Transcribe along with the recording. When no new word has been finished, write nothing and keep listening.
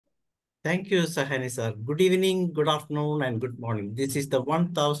Thank you, Sahani sir. Good evening, good afternoon, and good morning. This is the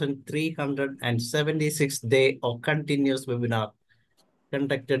 1376th day of continuous webinar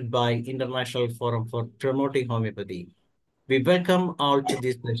conducted by International Forum for Promoting Homeopathy. We welcome all to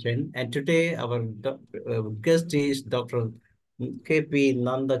this session, and today our guest is Dr. K P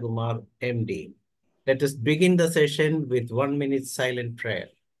Nandakumar MD. Let us begin the session with 1 minute silent prayer.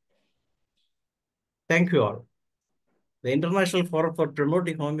 Thank you all. The International Forum for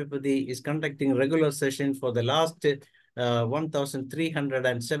Promoting Homeopathy is conducting regular sessions for the last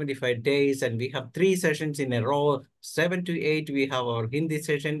 1,375 days, and we have 3 sessions in a row. 7 to 8, we have our Hindi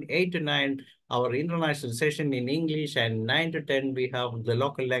session, 8 to 9, our international session in English, and 9 to 10, we have the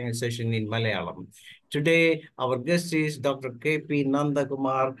local language session in Malayalam. Today, our guest is Dr. K P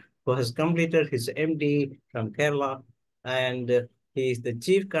Nandakumar, who has completed his MD from Kerala, and he is the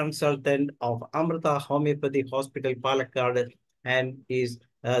chief consultant of Amrita Homeopathy Hospital, Palakkad, and is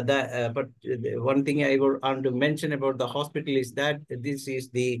but one thing I want to mention about the hospital is that this is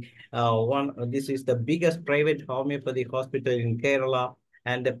the this is the biggest private homeopathy hospital in Kerala,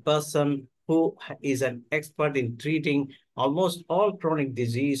 and a person who is an expert in treating almost all chronic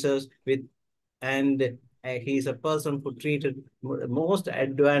diseases with, and he is a person who treated most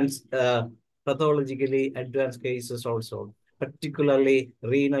advanced pathologically advanced cases also, particularly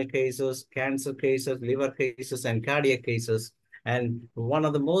renal cases, cancer cases, liver cases, and cardiac cases. And one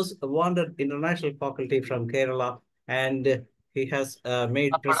of the most wanted international faculty from Kerala, and he has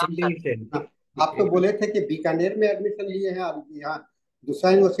made presentation. आप तो बोले थे कि बीकानेर में admission लिए हैं, आप यहाँ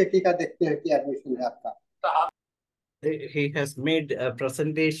दूसरा यूनिवर्सिटी का देखते हैं कि एडमिशन है आपका. He has made a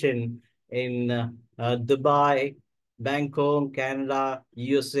presentation in Dubai, Bangkok, Canada,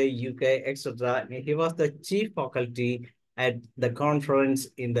 USA, UK, etc. He was the chief faculty at the conference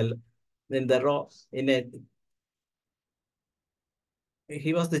he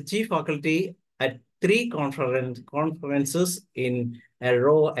was the chief faculty at 3 conferences in a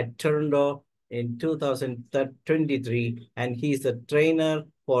row at Toronto in 2023, and he is a trainer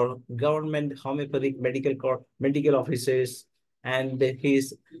for government homeopathic medical officers, and he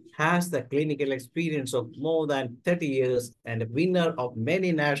has the clinical experience of more than 30 years and a winner of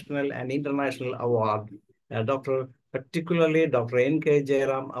many national and international awards. Particularly Dr. N.K.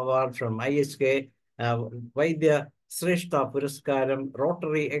 Jairam Award from ISK, Vaidya Shrestha Puraskaram,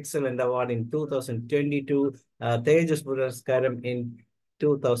 Rotary Excellent Award in 2022, Tejas Puraskaram in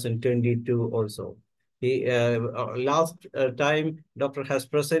 2022 also. He last time, Doctor has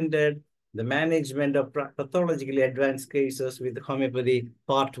presented the management of pathologically advanced cases with homeopathy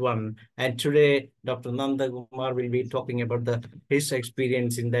part 1. And today, Dr. Nandakumar will be talking about his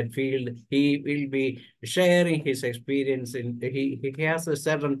experience in that field. He will be sharing his experience he has a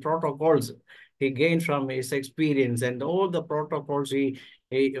certain protocols he gained from his experience, and all the protocols he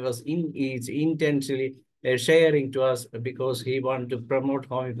is intensely sharing to us because he wanted to promote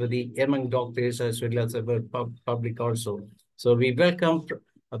homeopathy among doctors as well as about public also. So we welcome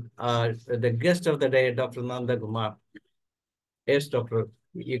the guest of the day, Dr. Nandakumar. Yes, doctor,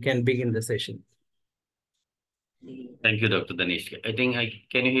 you can begin the session. Thank you, Dr. Danish. I think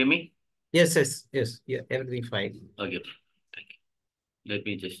can you hear me? Yes, yeah, everything fine. Okay, thank you. Let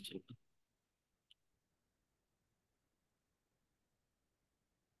me just.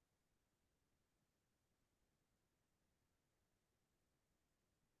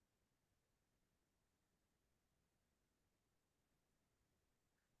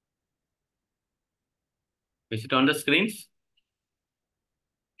 Is it on the screens?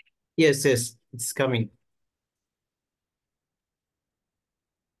 Yes, it's coming.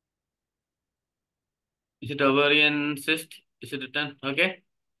 Is it ovarian cyst? Is it written? Okay.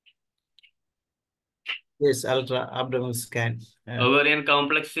 Yes, ultra abdominal scan. Ovarian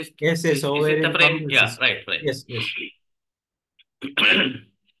complex cyst. Yes, Is ovarian it the frame? complex Yeah, cyst. right. Yes.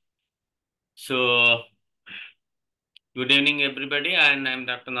 So, good evening, everybody. And I'm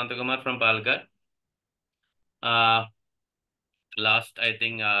Dr. Nandakumar from Palakkad. Last, I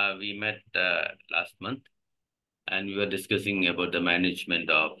think we met last month, and we were discussing about the management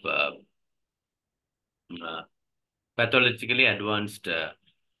of pathologically advanced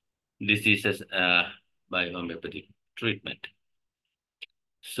diseases by homeopathic treatment.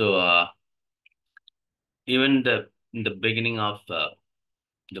 So, even in the beginning of the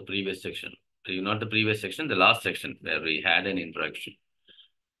previous section, not the previous section, the last section where we had an introduction,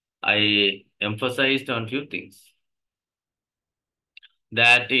 I emphasized on few things.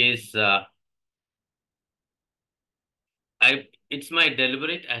 That is, it's my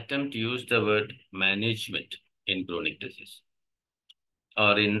deliberate attempt to use the word management in chronic disease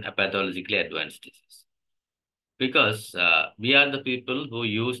or in a pathologically advanced disease. because we are the people who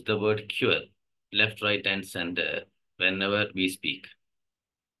use the word cure, left, right, and center whenever we speak.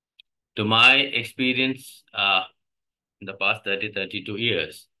 To my experience, in the past 32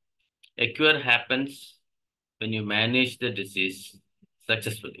 years, a cure happens when you manage the disease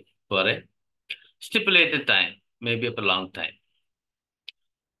successfully for a stipulated time, maybe a prolonged time.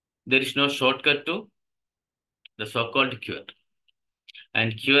 There is no shortcut to the so-called cure.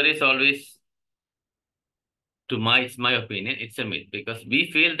 And cure is always, it's my opinion, it's a myth, because we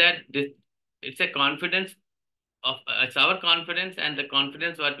feel that it's a confidence of, it's our confidence and the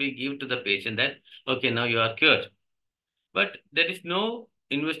confidence what we give to the patient that, okay, now you are cured. But there is no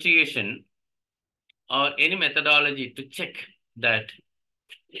investigation or any methodology to check that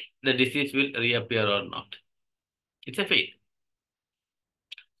the disease will reappear or not. It's a faith.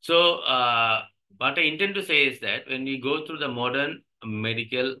 So what I intend to say is that when we go through the modern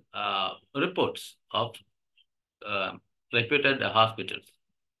medical reports of reputed hospitals,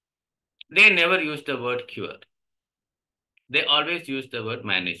 they never use the word cure. They always use the word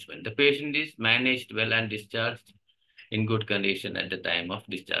management. The patient is managed well and discharged in good condition at the time of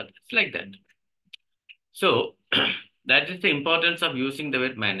discharge. It's like that. So that is the importance of using the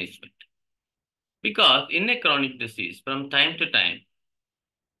word management. Because in a chronic disease, from time to time,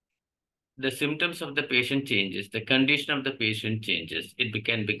 the symptoms of the patient changes, the condition of the patient changes, it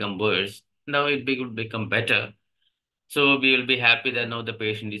can become worse. Now it will become better. So we will be happy that now the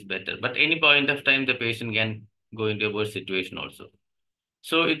patient is better. But any point of time, the patient can go into a worse situation also.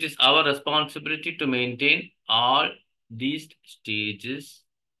 So it is our responsibility to maintain all these stages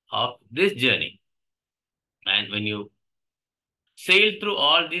of this journey. And when you sail through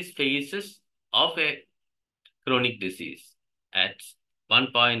all these phases of a chronic disease at one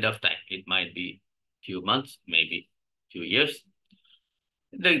point of time, it might be few months, maybe few years,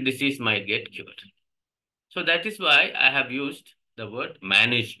 the disease might get cured. So that is why I have used the word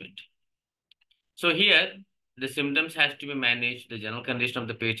management. So here, the symptoms has to be managed. The general condition of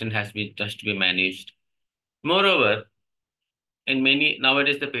the patient has to be managed. Moreover, in many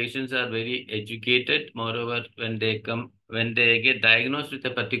nowadays the patients are very educated. Moreover, when they get diagnosed with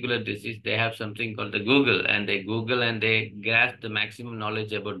a particular disease, they have something called the Google, and they Google and they grasp the maximum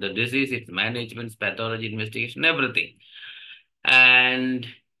knowledge about the disease, its management, its pathology, investigation, everything. And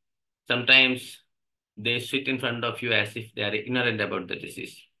sometimes they sit in front of you as if they are ignorant about the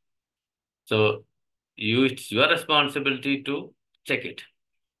disease. So it's your responsibility to check it.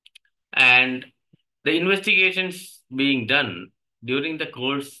 And the investigations being done during the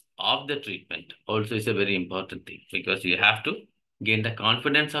course of the treatment also is a very important thing, because you have to gain the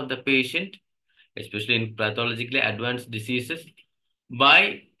confidence of the patient, especially in pathologically advanced diseases,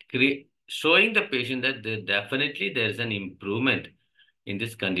 by showing the patient that definitely there is an improvement in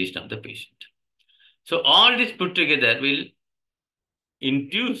this condition of the patient. So all this put together will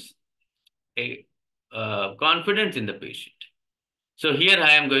induce a confidence in the patient. So here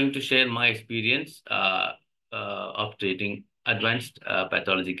I am going to share my experience of treating advanced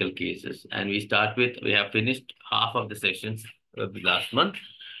pathological cases. And we have finished half of the sessions last month,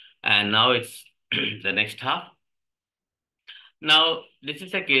 and now it's the next half. Now, this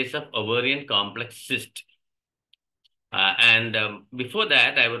is a case of ovarian complex cyst. Before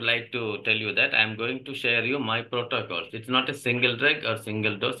that, I would like to tell you that I'm going to share you my protocols. It's not a single drug or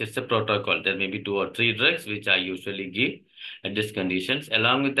single dose, it's a protocol. There may be 2 or 3 drugs which I usually give at these conditions.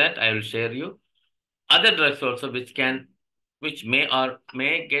 Along with that, I will share you other drugs also which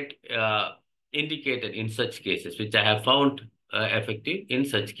may get indicated in such cases, which I have found effective in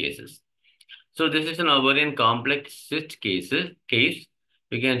such cases. So this is an ovarian complex cyst case.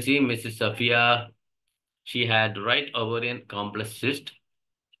 You can see Mrs. Safia. She had right ovarian complex cyst.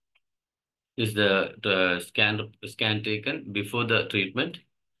 This is the scan taken before the treatment.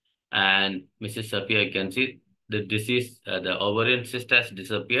 And Mrs. Safia, you can see the disease, the ovarian cyst has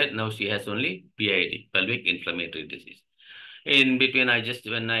disappeared. Now she has only PID, pelvic inflammatory disease. In between,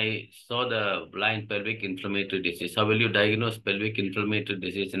 when I saw the blind pelvic inflammatory disease, how will you diagnose pelvic inflammatory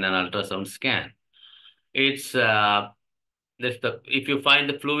disease in an ultrasound scan? It's if you find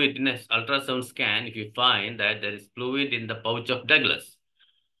the fluid in an ultrasound scan, if you find that there is fluid in the pouch of Douglas,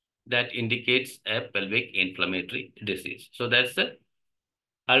 that indicates a pelvic inflammatory disease. So that's the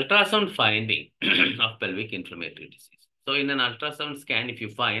ultrasound finding of pelvic inflammatory disease. So in an ultrasound scan, if you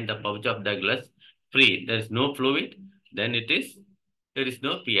find the pouch of Douglas free, there is no fluid, then there is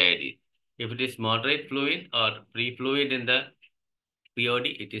no PID. If it is moderate fluid or free fluid in the POD,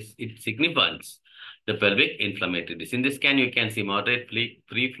 it signifies the pelvic inflammatory disease. In this scan, you can see moderate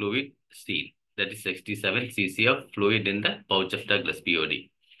free fluid seen. That is 67 cc of fluid in the pouch of Douglas POD.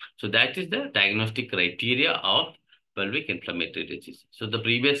 So that is the diagnostic criteria of pelvic inflammatory disease. So the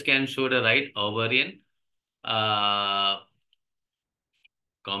previous scan showed a right ovarian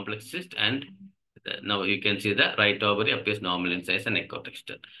complex cyst, and now you can see the right ovary appears normal in size and echo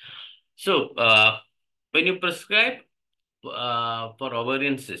texture. So when you prescribe for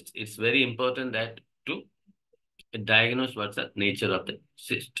ovarian cyst, it's very important that to diagnose what's the nature of the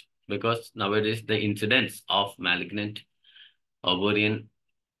cyst, because nowadays the incidence of malignant ovarian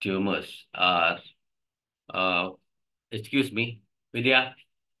tumors are, excuse me, Vidya,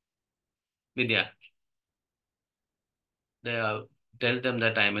 they tell them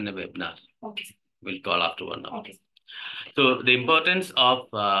that I'm in a webinar. Okay. We'll call after 1 hour. Okay. So the importance of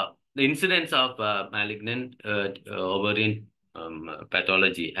the incidence of malignant ovarian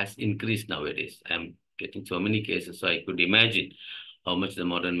pathology has increased nowadays. I'm getting so many cases, so I could imagine how much the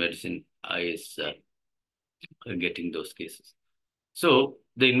modern medicine is getting those cases. So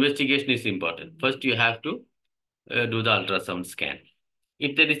the investigation is important. First, you have to do the ultrasound scan.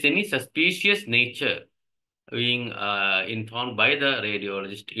 If there is any suspicious nature being informed by the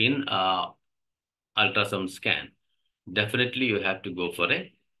radiologist in ultrasound scan, definitely you have to go for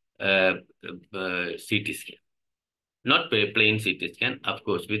a CT scan. Not plain CT scan, of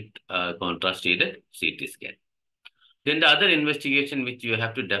course, with contrast-aided CT scan. Then the other investigation which you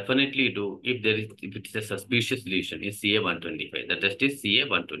have to definitely do if it is a suspicious lesion is CA-125. The test is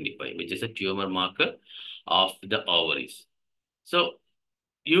CA-125, which is a tumor marker of the ovaries. So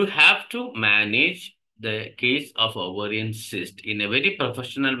you have to manage the case of ovarian cyst in a very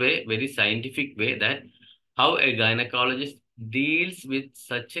professional way, very scientific way, that how a gynecologist deals with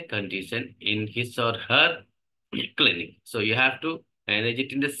such a condition in his or her clinic. So you have to manage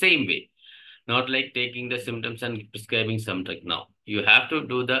it in the same way, not like taking the symptoms and prescribing some drug. Now, you have to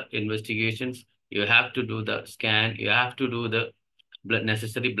do the investigations, you have to do the scan, you have to do the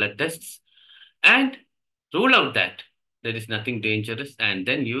necessary blood tests, and rule out that there is nothing dangerous, and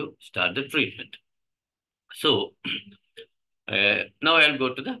then you start the treatment. So now I'll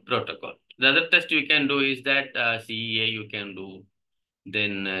go to the protocol. The other test you can do is that CEA you can do.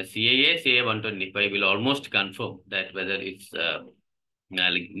 Then CAA, CA-125 will almost confirm that whether it's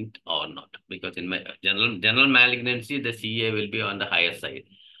malignant or not. Because in my general malignancy, the CA will be on the higher side.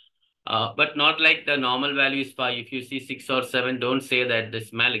 But not like the normal value is 5. If you see 6 or 7, don't say that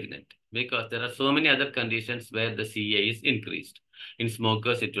this malignant, because there are so many other conditions where the CA is increased. In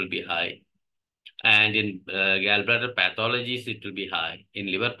smokers, it will be high. And in gallbladder pathologies, it will be high. In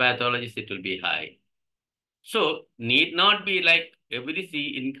liver pathologies, it will be high. So need not be like every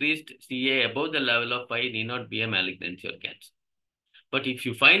increased CA above the level of 5 need not be a malignancy or cancer. But if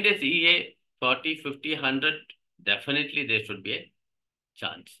you find a CA 40, 50, 100, definitely there should be a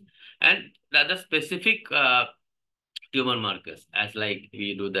chance. And the other specific tumor markers, as like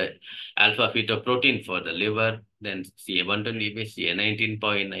we do the alpha fetoprotein for the liver, then CA-125,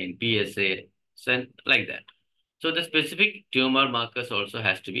 CA-19.9, PSA, and like that. So the specific tumor markers also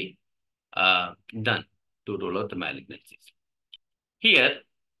has to be done to rule out the malignancies. Here,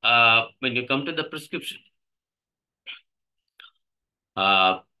 when you come to the prescription,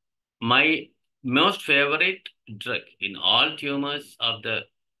 my most favorite drug in all tumors of the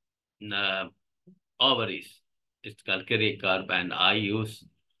ovaries is calcareous carb, and I use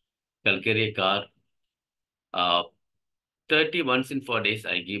calcareous carb 30 once in 4 days.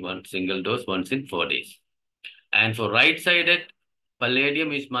 I give one single dose once in 4 days. And for right-sided,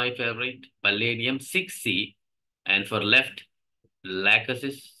 palladium is my favorite, palladium 6C, and for left,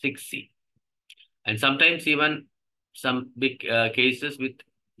 lacusis 6C. And sometimes even some big cases with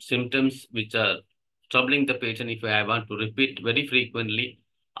symptoms which are troubling the patient, if I want to repeat very frequently,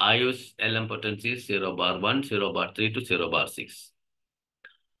 I use LM potencies 0 bar 1, 0 bar 3 to 0 bar 6.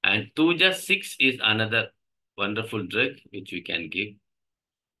 And 2-6 is another wonderful drug which we can give.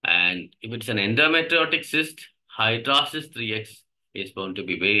 And if it's an endometriotic cyst, hydroxys 3x is going to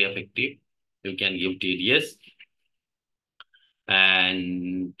be very effective. You can give TDS.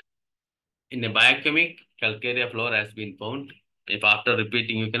 And in a biochemic, calcarea floor has been found. If after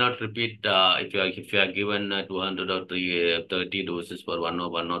repeating, you cannot repeat if you are given 200 or 30 doses for 1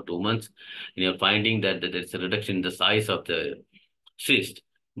 or 2 months, and you're finding that there's a reduction in the size of the cyst,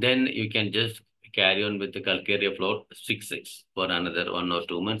 then you can just carry on with the calcarea floor 6 for another 1 or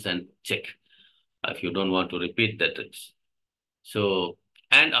 2 months and check if you don't want to repeat that. So,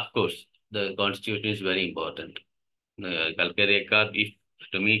 and of course, the constitution is very important. Calcarea carb,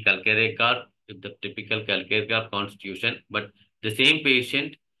 to me, calcarea carb, if the typical calcarea carb constitution, but the same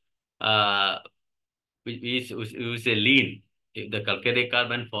patient who's a lean, if the calcarea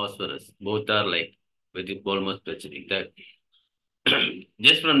carb and phosphorus, both are like very almost specific.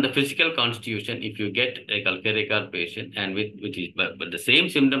 just from the physical constitution, if you get a calcareous patient and but the same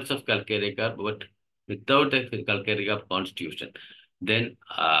symptoms of calcareous, but without a calcareous constitution, then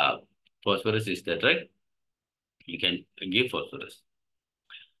phosphorus is the drug. You can give phosphorus.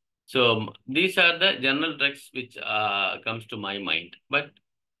 So these are the general drugs which comes to my mind, but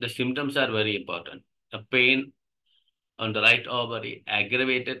the symptoms are very important. The pain on the right ovary,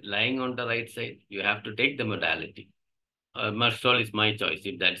 aggravated, lying on the right side, you have to take the modality. Mustol is my choice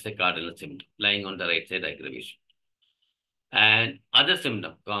if that's a cardinal symptom, lying on the right side aggravation. And other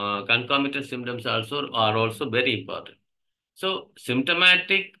symptoms, concomitant symptoms are also very important. So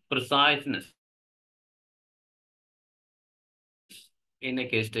symptomatic preciseness in a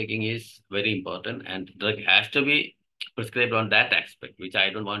case taking is very important, and drug has to be prescribed on that aspect, which I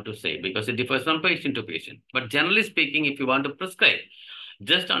don't want to say because it differs from patient to patient. But generally speaking, if you want to prescribe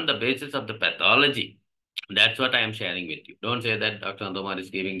just on the basis of the pathology, that's what I am sharing with you. Don't say that Dr. Andamar is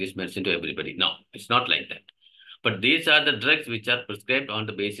giving this medicine to everybody. No, it's not like that. But these are the drugs which are prescribed on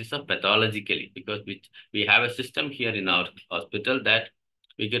the basis of pathologically, because we have a system here in our hospital that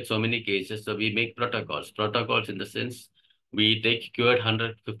we get so many cases. So we make protocols. Protocols in the sense we take cured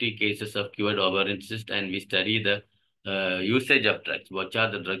 150 cases of cured ovarian cyst and we study the usage of drugs. What are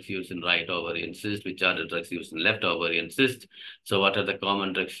the drugs used in right ovarian cyst? Which are the drugs used in left ovarian cyst? So what are the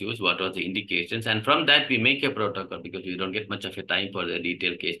common drugs used? What are the indications? And from that, we make a protocol because we don't get much of a time for the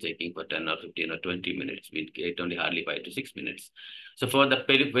detailed case taking for 10 or 15 or 20 minutes. We get only hardly 5 to 6 minutes. So for the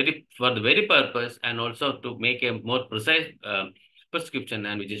very purpose and also to make a more precise prescription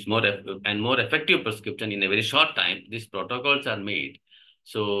and which is more effective prescription in a very short time, these protocols are made.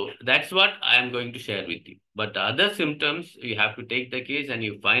 So that's what I am going to share with you. But other symptoms, you have to take the case and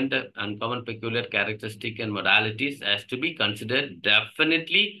you find the uncommon peculiar characteristic and modalities as to be considered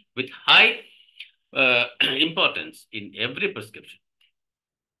definitely with high importance in every prescription.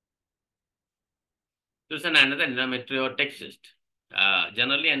 There's another endometriotic cyst.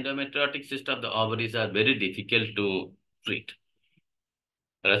 Generally, endometriotic cyst of the ovaries are very difficult to treat.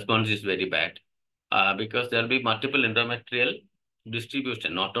 The response is very bad because there will be multiple endometrial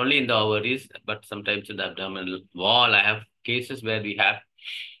distribution, not only in the ovaries, but sometimes in the abdominal wall. I have cases where we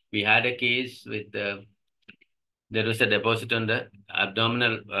had a case with there was a deposit on the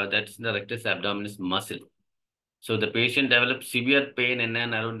abdominal, that's the rectus abdominis muscle. So the patient developed severe pain in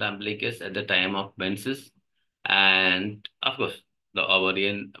and around the umbilicus at the time of menses. And of course, the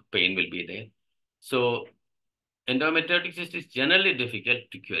ovarian pain will be there. So endometriotic cyst is generally difficult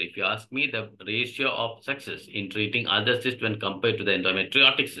to cure. If you ask me, the ratio of success in treating other cysts when compared to the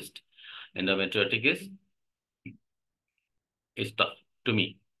endometriotic cyst, endometriotic is tough to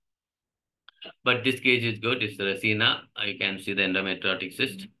me. But this case is good. It's Resina. You can see the endometriotic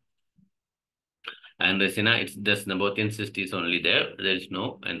cyst. And Resina, it's just Nabotian cyst is only there. There is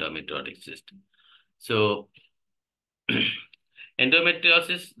no endometriotic cyst. So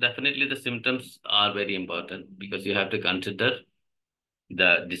endometriosis, definitely the symptoms are very important because you have to consider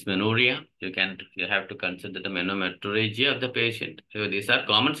the dysmenorrhea. You have to consider the menometrorrhagia of the patient. So these are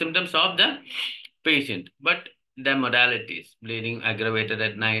common symptoms of the patient, but the modalities: bleeding aggravated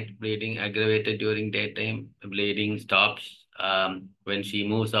at night, bleeding aggravated during daytime, bleeding stops when she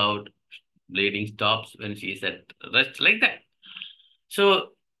moves out, bleeding stops when she is at rest, like that.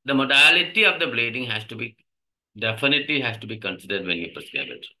 So the modality of the bleeding definitely has to be considered when you prescribe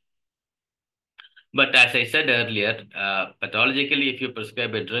it. But as I said earlier, pathologically, if you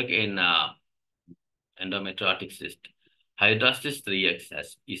prescribe a drug in endometriotic cyst, hydroxysteroid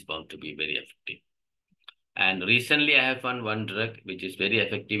 3x is bound to be very effective. And recently, I have found one drug which is very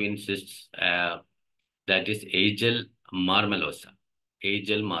effective in cysts, that is Agel marmelosa.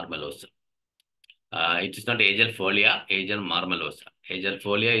 Agel marmelosa. It is not Agel folia, Agel marmelosa. Agel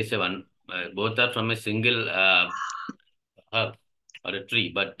folia is both are from a single herb or a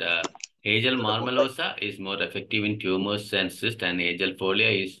tree, but Agel marmelosa is more effective in tumors and cysts, and Agel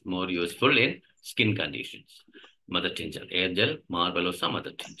folia is more useful in skin conditions. Mother tincture, Agel marmelosa,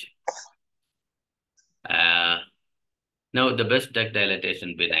 mother tincture. Now, the breast duct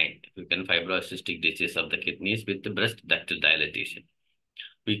dilatation benign, you can fibrocystic disease of the kidneys with the breast ductal dilatation.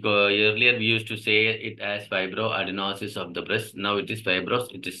 Because earlier we used to say it as fibroadenosis of the breast. Now it is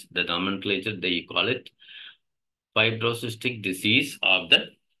fibros. It is the nomenclature they call it fibrocystic disease of the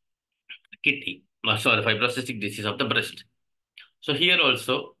kidney. Sorry, fibrocystic disease of the breast. So here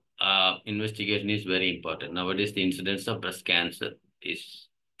also investigation is very important. Nowadays the incidence of breast cancer is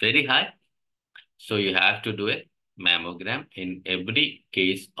very high. So you have to do a mammogram in every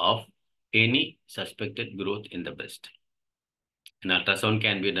case of any suspected growth in the breast. An ultrasound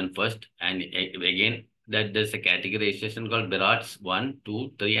can be done first, and again, that there's a categorization called Birat's 1,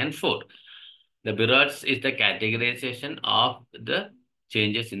 2, 3, and 4. The Birat's is the categorization of the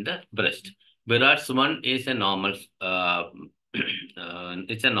changes in the breast. Birat's 1 is a normal,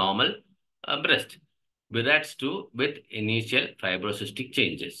 it's a normal breast. Birat's 2 with initial fibrocystic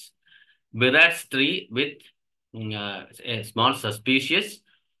changes. Birat's 3 with a small suspicious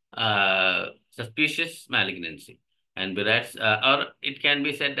malignancy. And Birat's, or it can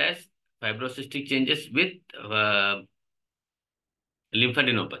be said as fibrocystic changes with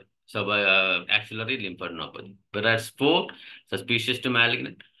lymphadenopathy. So axillary lymphadenopathy. Birat's 4, suspicious to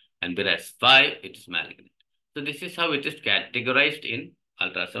malignant, and Birat's 5, it's malignant. So this is how it is categorized in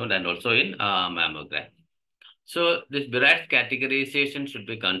ultrasound and also in mammogram. So this Birat's categorization should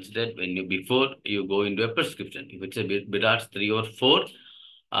be considered when you before you go into a prescription. If it's a Birat's 3 or 4,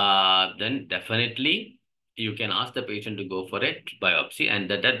 then definitely you can ask the patient to go for a biopsy, and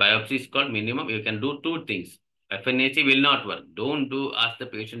that biopsy is called minimum. You can do 2 things. FNAC will not work. Don't ask the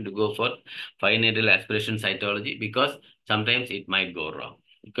patient to go for fine needle aspiration cytology, because sometimes it might go wrong,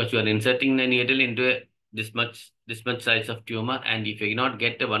 because you are inserting the needle into this much size of tumor, and if you not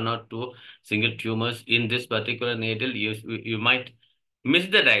get 1 or 2 single tumors in this particular needle, you might miss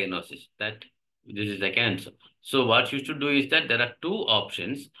the diagnosis that this is a cancer. So what you should do is that there are 2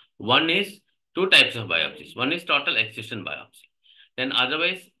 options. One is 2 types of biopsies. One is total excision biopsy. Then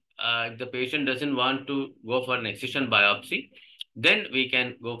otherwise, if the patient doesn't want to go for an excision biopsy, then we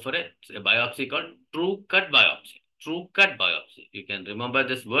can go for a biopsy called true cut biopsy. True cut biopsy. You can remember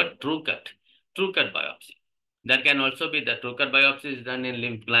this word, true cut. True cut biopsy. That can also be the true cut biopsy is done in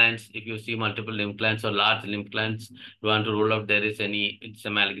lymph glands. If you see multiple lymph glands or large lymph glands, you want to rule out there is it's a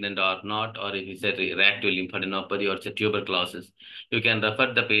malignant or not, or if it's a reactive lymphadenopathy or it's a tuberculosis, you can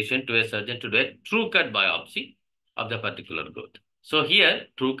refer the patient to a surgeon to do a true cut biopsy of the particular growth. So here,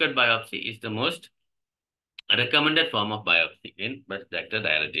 true cut biopsy is the most recommended form of biopsy in breast ductal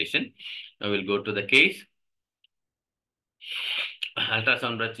dilatation. Now we'll go to the case.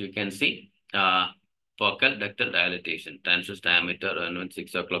 Ultrasound breast, you can see focal ductal dilatation, transverse diameter around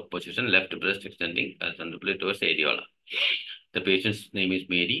 6 o'clock position, left breast extending horizontally towards areola. The patient's name is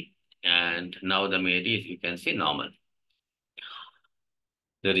Mary, and now the Mary is, you can see, normal.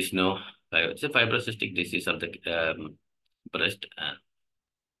 There is no, it's a fibrocystic disease of the breast.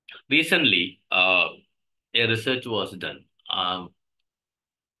 Recently, a research was done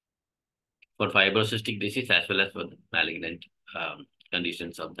for fibrocystic disease as well as for the malignant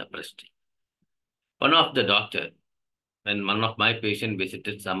conditions of the breast. One of the doctor, when one of my patient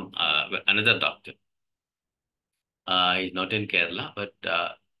visited another doctor, he's not in Kerala, but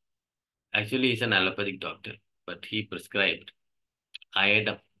actually he's an allopathic doctor, but he prescribed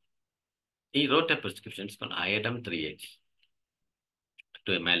iodine. He wrote a prescription, it's called iodine 3X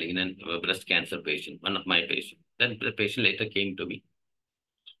to a malignant breast cancer patient, one of my patients. Then the patient later came to me.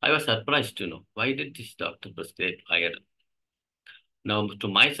 I was surprised to know, why did this doctor prescribe iodine? Now, to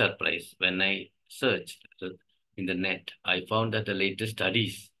my surprise, when I searched in the net, I found that the latest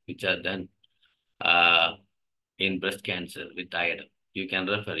studies which are done in breast cancer with iodine, you can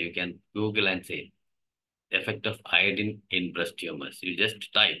refer, you can Google and say, effect of iodine in breast tumors. You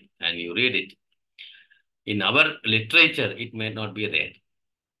just type and you read it. In our literature, it may not be there,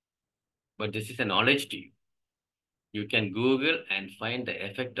 but this is a knowledge to you. You can Google and find the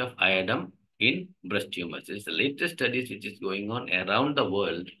effect of iodine in breast tumors. It's the latest studies which is going on around the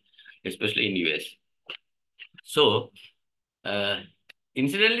world, especially in US. So,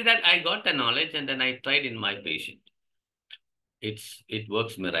 incidentally, that I got the knowledge and then I tried in my patient. It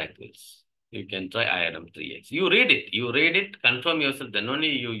works miracles. You can try iodine 3X. You read it, confirm yourself, then only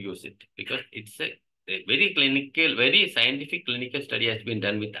you use it, because it's a very clinical, very scientific clinical study has been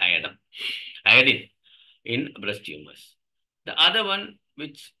done with iodine in breast tumors. The other one,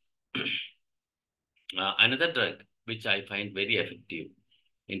 which another drug which I find very effective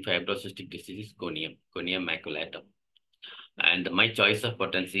in fibrocystic disease is conium maculatum. And my choice of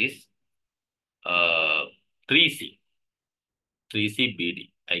potency is 3C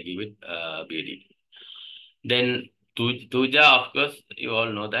BD. I give it BD. Then Tuja, of course, you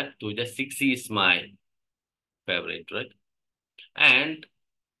all know that Tuja 6C is my favorite drug. And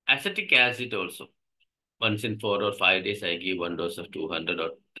acetic acid also. Once in 4 or 5 days, I give 1 dose of 200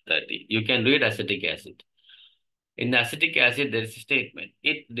 or 30. You can read acetic acid. In the acetic acid, there is a statement.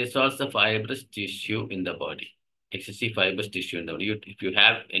 It dissolves the fibrous tissue in the body. Excessive fibrous tissue in the body.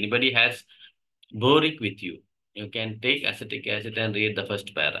 If anybody has boric with you, you can take acetic acid and read the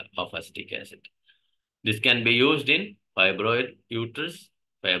first para of acetic acid. This can be used in fibroid uterus,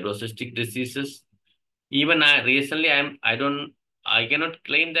 fibrocystic diseases. Even recently, I don't I cannot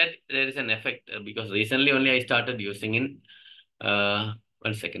claim that there is an effect because recently only I started using in, 1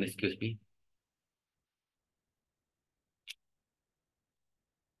 second, excuse me.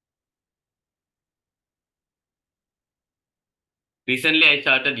 Recently, I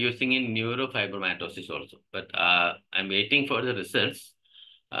started using in neurofibromatosis also, but I'm waiting for the results.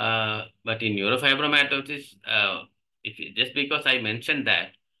 But in neurofibromatosis, just because I mentioned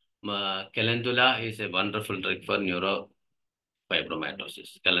that, calendula is a wonderful drug for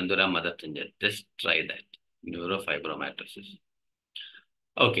neurofibromatosis. Calendula mother-tongue. Just try that. Neurofibromatosis.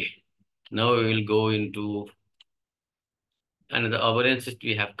 Okay. Now we will go into another ovarian cyst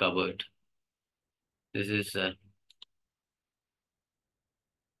we have covered. This is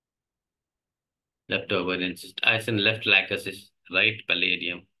left ovarian cyst, as in left lachesis, right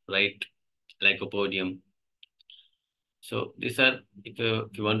palladium, right lycopodium. So these are, if you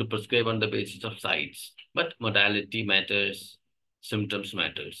want to prescribe on the basis of sites, but modality matters, symptoms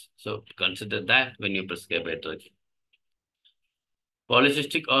matters. So consider that when you prescribe a drug.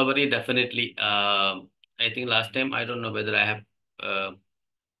 Polycystic ovary, definitely. I think last time, I don't know whether I have,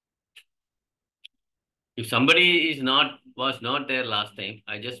 if somebody was not there last time,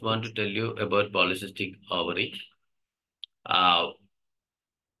 I just want to tell you about polycystic ovary.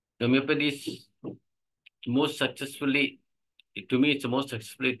 Homeopathy is most successfully, to me, it's the most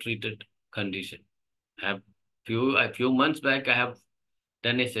successfully treated condition. A few months back, I have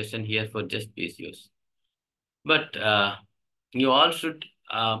done a session here for just PCOS. But you all should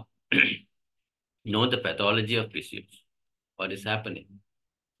know the pathology of PCOS. What is happening?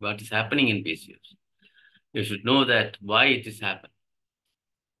 What is happening in PCOS? You should know that why it is happening.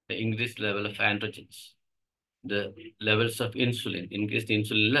 The increased level of androgens, the levels of insulin, increased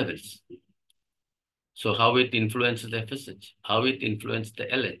insulin levels. So how it influences the FSH, how it influences the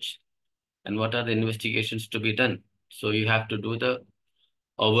LH, and what are the investigations to be done. So you have to do the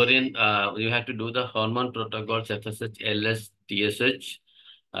ovarian, you have to do the hormone protocols, FSH, LS, TSH,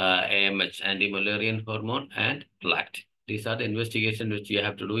 AMH, anti-Mullerian hormone, and PLACT. These are the investigations which you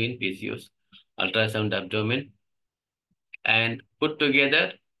have to do in PCOS, ultrasound abdomen, and put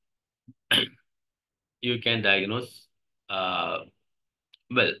together, you can diagnose,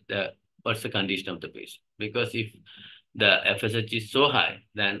 what's the condition of the patient. Because if the FSH is so high,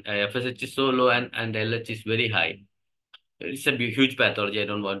 then FSH is so low and LH is very high, it's a huge pathology. I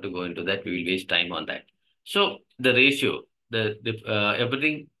don't want to go into that. We will waste time on that. So the ratio,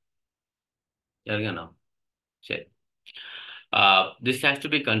 everything, this has to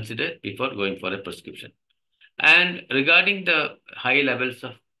be considered before going for a prescription. And regarding the high levels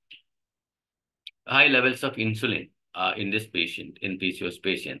of insulin in this patient, in PCOS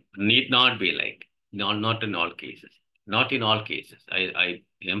patient, need not be like, not in all cases. Not in all cases. I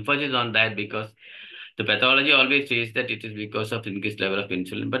emphasize on that because the pathology always says that it is because of increased level of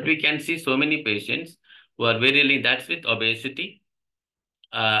insulin. But we can see so many patients who are very lean. That's with obesity.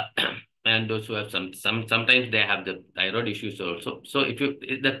 And those who have sometimes they have the thyroid issues also. So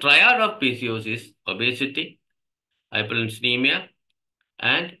the triad of PCOS is obesity, hyperinsulinemia,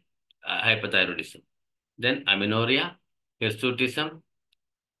 and hypothyroidism. Then amenorrhea, hirsutism,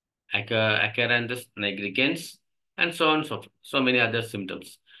 acarandus nigricans, and so on, so many other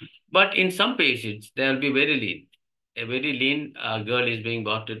symptoms. But in some patients, they will be very lean. A very lean girl is being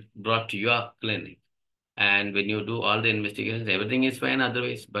brought to your clinic. And when you do all the investigations, everything is fine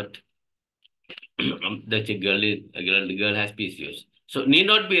otherwise, but the girl has PCOS. So need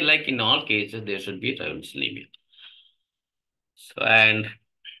not be like in all cases, there should be hyperinsulinemia. So, and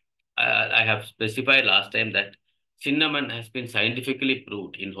I have specified last time that cinnamon has been scientifically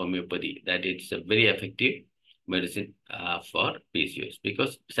proved in homeopathy that it's a very effective medicine for PCOS,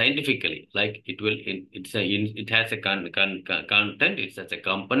 because scientifically, like it has a content, it has a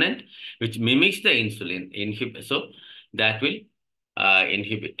component which mimics the insulin, so that will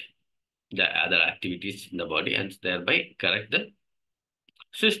inhibit the other activities in the body and thereby correct the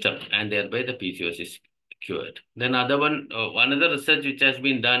system, and thereby the PCOS is cured. Then one other research which has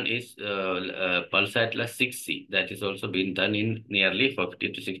been done is Pulse Atlas 6C. That is also been done in nearly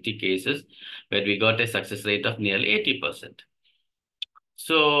 50 to 60 cases, where we got a success rate of nearly 80%.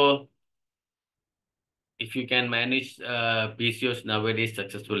 So if you can manage PCOS nowadays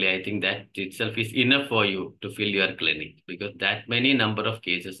successfully, I think that itself is enough for you to fill your clinic, because that many number of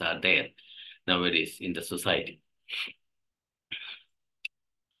cases are there nowadays in the society.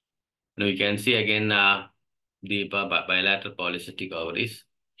 Now you can see again the bilateral polycystic ovaries,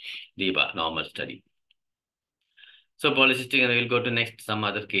 the normal study. So polycystic, and we'll go to next some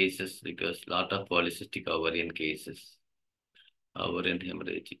other cases, because a lot of polycystic ovarian cases, ovarian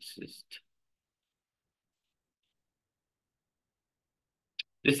hemorrhagic cyst.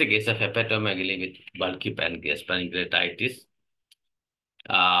 This is a case of hepatomegaly with bulky pancreatitis.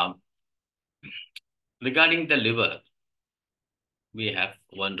 Regarding the liver, we have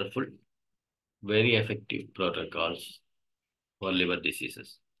wonderful, very effective protocols for liver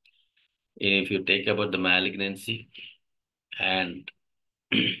diseases. If you take about the malignancy, and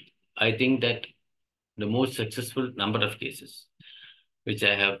I think that the most successful number of cases, which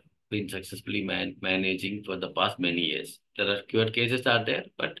I have been successfully managing for the past many years. There are cured cases are there,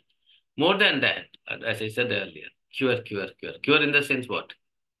 but more than that, as I said earlier, cure in the sense what?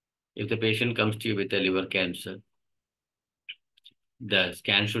 If the patient comes to you with a liver cancer, the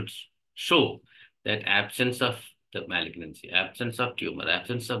scan should show that absence of the malignancy, absence of tumor,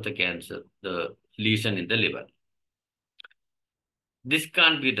 absence of the cancer, the lesion in the liver. This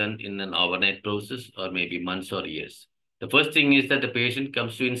can't be done in an overnight process or maybe months or years. The first thing is that the patient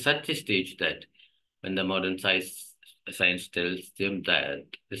comes to in such a stage that when the modern science tells them that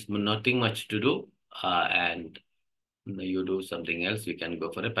there's nothing much to do and you do something else, you can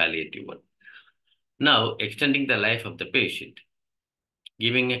go for a palliative one. Now, extending the life of the patient,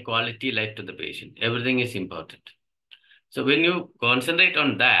 giving a quality life to the patient, everything is important. So when you concentrate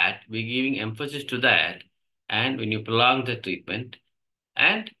on that, we're giving emphasis to that, and when you prolong the treatment,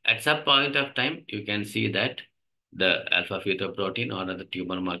 and at some point of time, you can see that the alpha-fetoprotein or the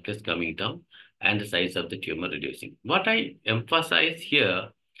tumor markers coming down and the size of the tumor reducing. What I emphasize here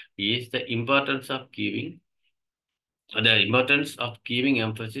is the importance of giving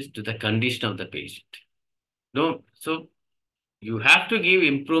emphasis to the condition of the patient. No, so you have to give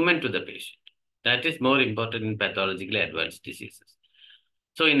improvement to the patient. That is more important in pathologically advanced diseases.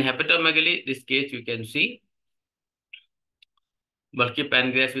 So in hepatomegaly, this case you can see bulky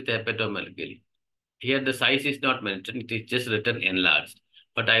pancreas with hepatomegaly. Here the size is not mentioned, it is just written enlarged.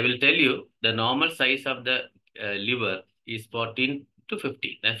 But I will tell you the normal size of the liver is 14 to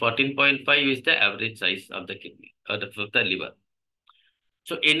 15. And 14.5 is the average size of the kidney or the liver.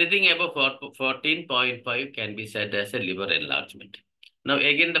 So anything above 14.5 can be said as a liver enlargement. Now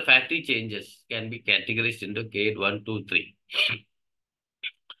again, the fatty changes can be categorized into grade 1, 2, 3.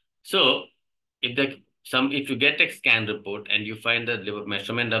 So if you get a scan report and you find the liver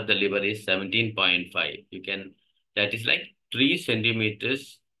measurement of the liver is 17.5, that is like 3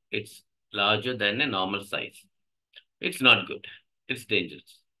 centimeters. It's larger than a normal size. It's not good. It's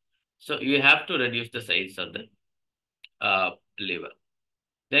dangerous. So you have to reduce the size of the liver.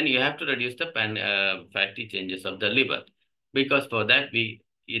 Then you have to reduce the fatty changes of the liver, because for that the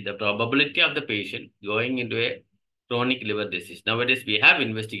probability of the patient going into a chronic liver disease. Nowadays we have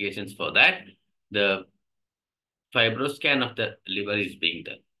investigations for that. The fibroscan of the liver is being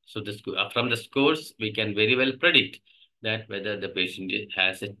done. So from the scores, we can very well predict that whether the patient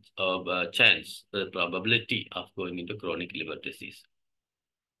has a chance, the probability of going into chronic liver disease.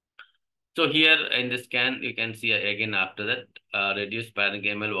 So here in the scan, you can see again after that, reduced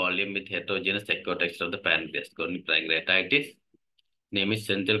parenchymal volume with heterogeneous ecotexture of the pancreas, chronic pancreatitis. Name is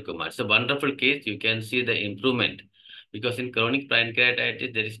KUMAR. It's a wonderful case. You can see the improvement, because in chronic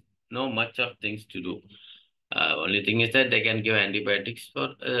pancreatitis, there is no much of things to do. Only thing is that they can give antibiotics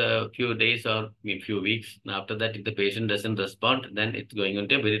for a few days or a few weeks. And after that, if the patient doesn't respond, then it's going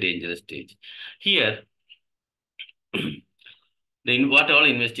into a very dangerous stage. Here, what all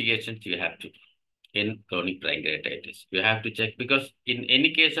investigations you have to do in chronic pancreatitis? You have to check, because in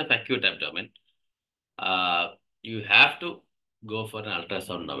any case of acute abdomen, you have to go for an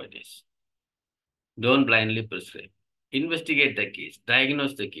ultrasound nowadays. Don't blindly prescribe. Investigate the case,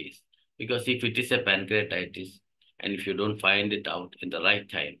 diagnose the case, because if it is a pancreatitis and if you don't find it out in the right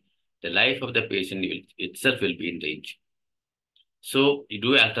time, the life of the patient itself will be in danger. So you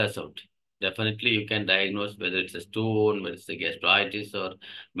do ultrasound. Definitely you can diagnose whether it's a stone, whether it's a gastritis or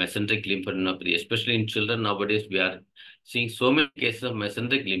mesenteric lymphadenopathy. Especially in children nowadays, we are seeing so many cases of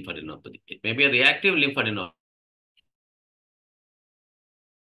mesenteric lymphadenopathy. It may be a reactive lymphadenopathy.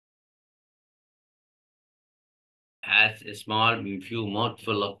 Has a small few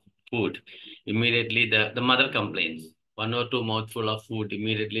mouthful of food, immediately the mother complains. 1 or 2 mouthful of food,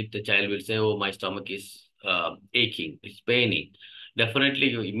 immediately the child will say, oh, my stomach is aching, it's paining.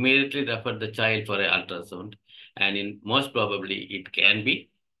 Definitely you immediately refer the child for an ultrasound, and in most probably it can be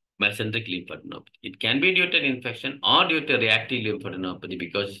mesenteric lymphadenopathy. It can be due to an infection or due to reactive lymphadenopathy,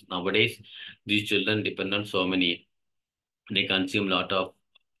 because nowadays these children depend on they consume a lot of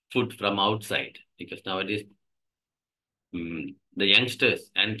food from outside, because nowadays the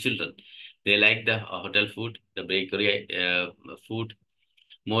youngsters and children, they like the hotel food, the bakery food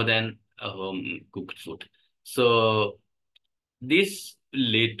more than home cooked food. So this will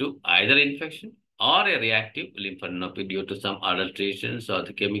lead to either infection or a reactive lymphadenopathy due to some adulterations or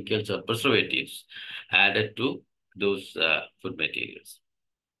the chemicals or preservatives added to those food materials.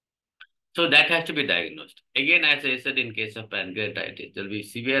 So that has to be diagnosed. Again, as I said, in case of pancreatitis, there will be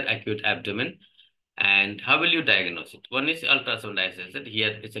severe acute abdomen. And how will you diagnose it? One is ultrasound, as I said.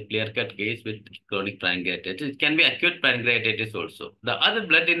 Here it's a clear-cut case with chronic pancreatitis. It can be acute pancreatitis also. The other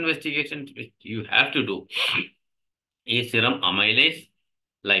blood investigation which you have to do is serum amylase,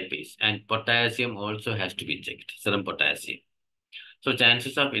 lipase, and potassium also has to be checked, serum potassium. So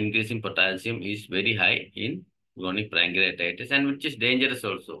chances of increasing potassium is very high in chronic pancreatitis, and which is dangerous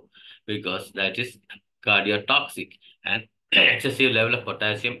also because that is cardiotoxic, and excessive level of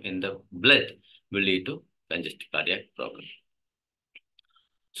potassium in the blood will lead to congestive cardiac problem.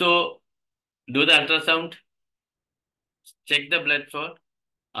 So do the ultrasound, check the blood for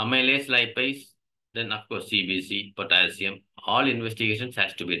amylase, lipase, then of course CBC, potassium, all investigations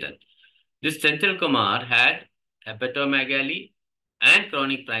has to be done. This Senthil Kumar had hepatomegaly and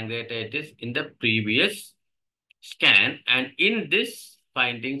chronic pancreatitis in the previous scan, and in this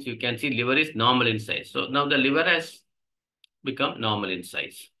findings you can see liver is normal in size. So now the liver has become normal in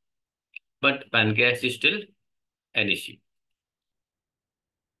size, but pancreas is still an issue.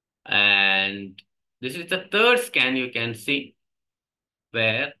 And this is the third scan you can see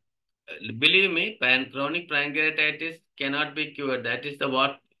where, believe me, chronic pancreatitis cannot be cured. That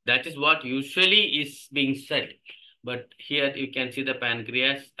is what usually is being said. But here you can see the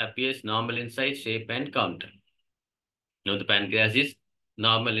pancreas appears normal in size, shape, and count. Now the pancreas is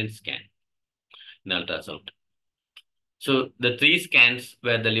normal in scan, in ultrasound. So the three scans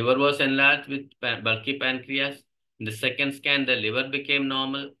where the liver was enlarged with bulky pancreas. In the second scan, the liver became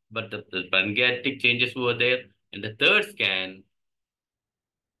normal, but the pancreatic changes were there. In the third scan,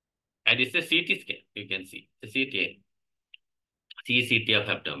 and it's a CT scan, you can see the CT of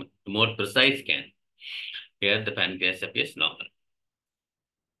abdomen, the more precise scan. Here the pancreas appears normal.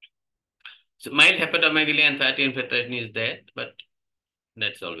 So mild hepatomegaly and fatty infiltration is there, but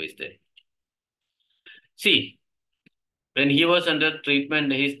that's always there. See, when he was under treatment,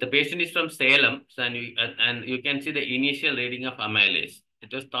 the patient is from Salem, so and you can see the initial reading of amylase.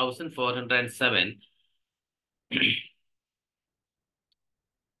 It was 1407.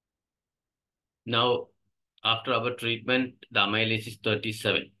 Now, after our treatment, the amylase is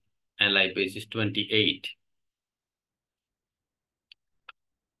 37 and lipase is 28.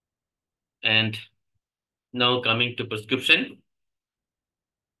 And now coming to prescription.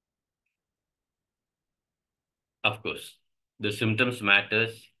 Of course, the symptoms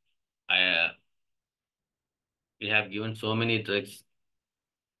matters. We have given so many drugs.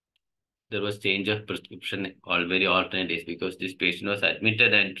 There was change of prescription very alternate days because this patient was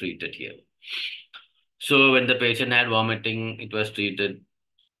admitted and treated here. So when the patient had vomiting, it was treated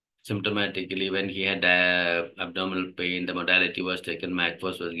symptomatically. When he had abdominal pain, the modality was taken.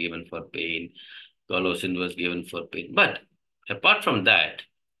 Macphos was given for pain. Colocin was given for pain. But apart from that,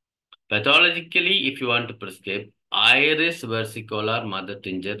 pathologically, if you want to prescribe, iris versicolor mother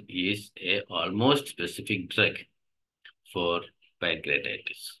tincture is a almost specific drug for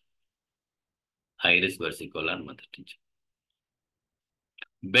pancreatitis. Iris versicolor mother tincture.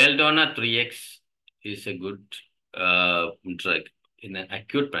 Belladonna 3x is a good drug in an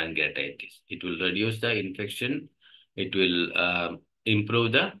acute pancreatitis. It will reduce the infection. It will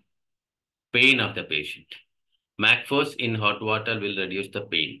improve the pain of the patient. Macphos in hot water will reduce the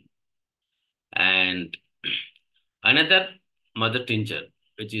pain. And another mother tincture,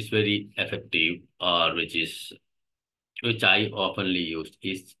 which is very effective or which I oftenly use,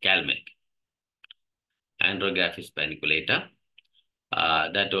 is Calmec, Andrographis paniculata.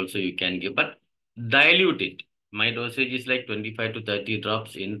 That also you can give, but dilute it. My dosage is like 25 to 30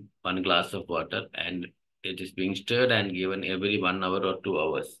 drops in 1 glass of water, and it is being stirred and given every 1 hour or 2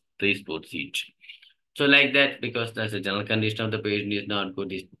 hours, 3 spoons each. So like that, because the general condition of the patient is not good,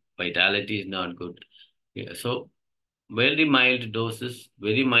 his vitality is not good. Yeah, so very mild doses,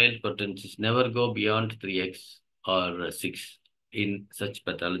 very mild potencies, never go beyond 3x or 6 in such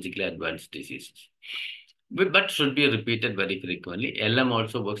pathologically advanced diseases. But should be repeated very frequently. LM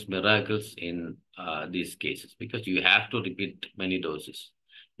also works miracles in these cases because you have to repeat many doses.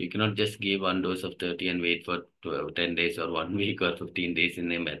 You cannot just give 1 dose of 30 and wait for 10 days or 1 week or 15 days in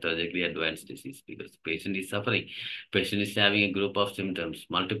a pathologically advanced disease because the patient is suffering. Patient is having a group of symptoms,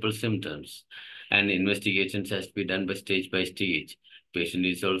 multiple symptoms, and investigations has to be done by stage. Patient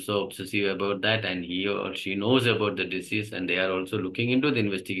is also obsessive about that, and he or she knows about the disease, and they are also looking into the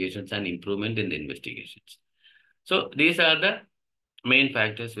investigations and improvement in the investigations. So these are the main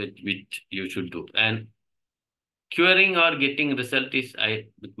factors which you should do. And Curing or getting result is,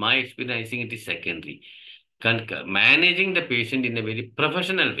 with my experience, I think it is secondary. Managing the patient in a very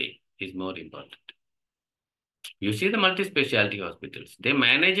professional way is more important. You see the multi-specialty hospitals, they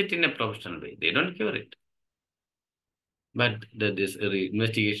manage it in a professional way. They don't cure it. But these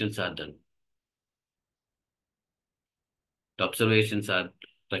investigations are done. The observations are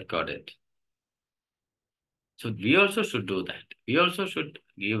recorded. So we also should do that. We also should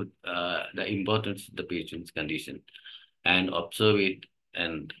give the importance to the patient's condition and observe it,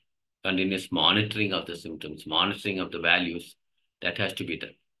 and continuous monitoring of the symptoms, monitoring of the values, that has to be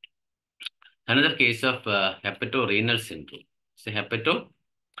done. Another case of hepatorenal syndrome. It's a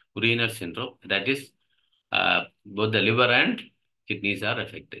hepatorenal syndrome. That is, both the liver and kidneys are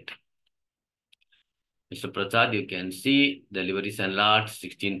affected. Mr. Prasad, you can see the liver is enlarged,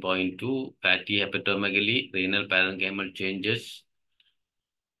 16.2, fatty hepatomegaly, renal parenchymal changes,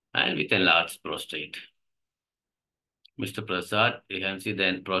 and with enlarged prostate. Mr. Prasad, you can see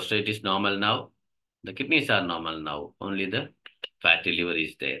the prostate is normal now. The kidneys are normal now. Only the fatty liver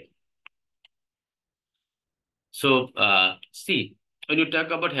is there. So, see, when you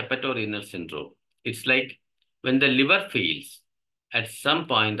talk about hepatorenal syndrome, it's like when the liver fails, at some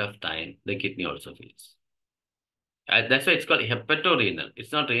point of time, the kidney also fails. That's why it's called hepatorenal.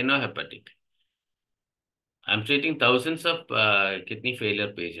 It's not renohepatic. I'm treating thousands of kidney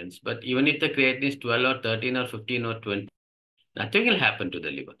failure patients, but even if the creatinine is 12 or 13 or 15 or 20, nothing will happen to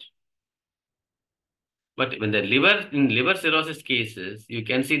the liver. But when the liver, in liver cirrhosis cases, you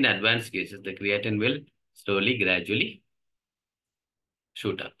can see in advanced cases, the creatinine will slowly, gradually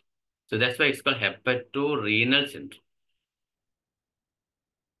shoot up. So that's why it's called hepatorenal syndrome.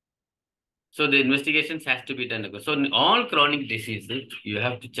 So the investigations has to be done. So in all chronic diseases, you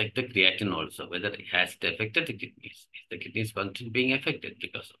have to check the creatinine also, whether it has affected the kidneys. Is the kidneys function being affected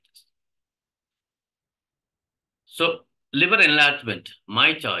because of this? So liver enlargement,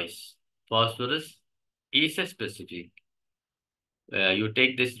 my choice, phosphorus is a specific. You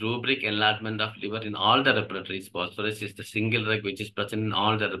take this rubric, enlargement of liver in all the repertories. Phosphorus is the single drug which is present in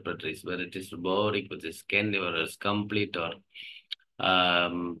all the repertories, whether it is boric, whether it is scan liver, or complete, or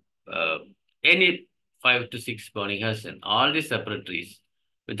any 5 to 6 Bonninghausen, all these repertories.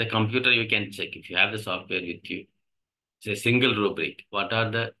 With the computer, you can check if you have the software with you. It's a single rubric. What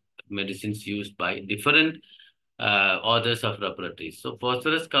are the medicines used by different authors of repertories? So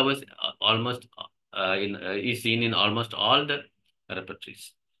phosphorus covers almost is seen in almost all the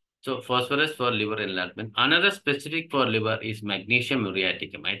repertories. So phosphorus for liver enlargement. Another specific for liver is magnesium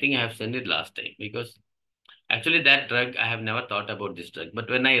muriaticum. I think I have sent it last time, because actually that drug, I have never thought about this drug. But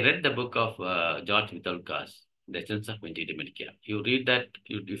when I read the book of George Vithalkas, The Essence of Medicare, you read that,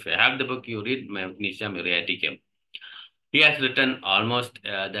 if you have the book, you read magnesium muriaticum. He has written almost,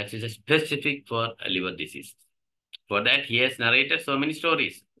 that is a specific for liver disease. For that, he has narrated so many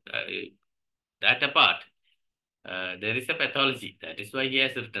stories. That apart, there is a pathology. That is why he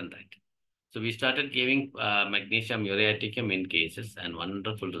has written that. So we started giving magnesium muriaticum in cases, and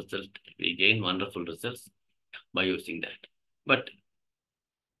wonderful result. We gained wonderful results by using that. But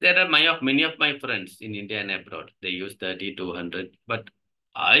there are many of my friends in India and abroad. They use 30 to 100, but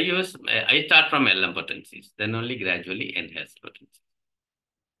I start from LM potencies, then only gradually enhance potencies.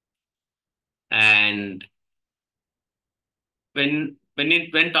 And when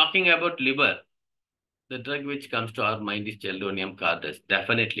talking about liver, the drug which comes to our mind is Chelidonium Cardas.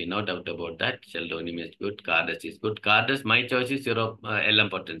 Definitely, no doubt about that. Chelidonium is good. Cardas is good. Cardas, my choice is LM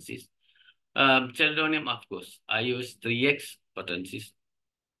potencies. Chelidonium, of course, I use 3x potencies.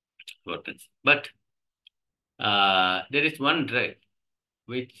 But there is one drug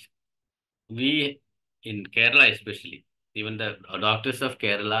which we, in Kerala especially, even the doctors of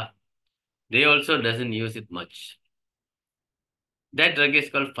Kerala, they also doesn't use it much. That drug is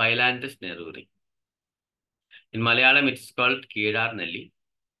called Phyllanthus neruri. In Malayalam, it's called Kedar Nelli,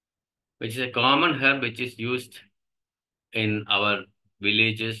 which is a common herb which is used in our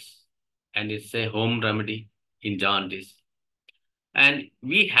villages, and it's a home remedy in jaundice. And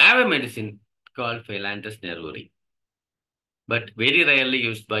we have a medicine called Phyllanthus neruri, but very rarely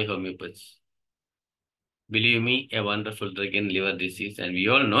used by homeopaths. Believe me, a wonderful drug in liver disease, and we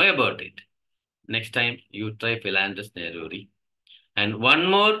all know about it. Next time, you try Phyllanthus neruri. And one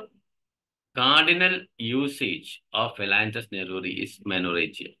more cardinal usage of Phyllanthus neruri is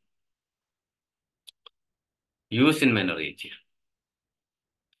menorrhagia. Use in menorrhagia.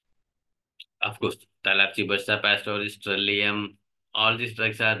 Of course, Thalapsy, Bursa, Pastoris, Trillium, all these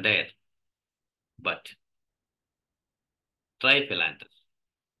drugs are there. But try Phyllanthus.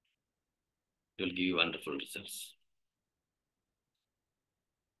 It will give you wonderful results.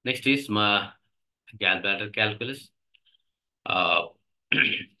 Next is gallbladder calculus.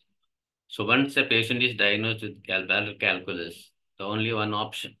 So once a patient is diagnosed with gallbladder calculus, the only one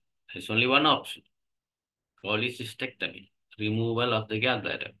option, there's only one option, cholecystectomy, removal of the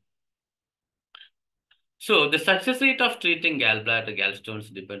gallbladder. So the success rate of treating gallbladder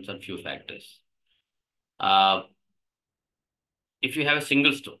gallstones depends on few factors. If you have a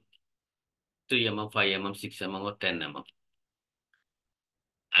single stone, 3 mm, 5 mm, 6 mm, or 10 mm,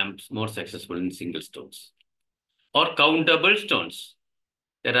 I'm more successful in single stones. Or countable stones.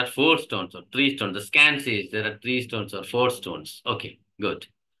 There are 4 stones or 3 stones. The scan says there are 3 stones or 4 stones. Okay, good.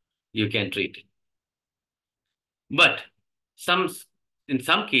 You can treat it. But in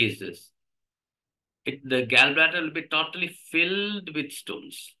some cases, the gallbladder will be totally filled with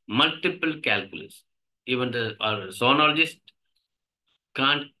stones, multiple calculus. Even our zoologist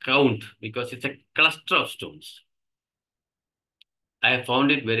can't count because it's a cluster of stones. I have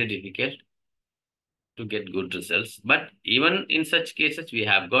found it very difficult to get good results. But even in such cases, we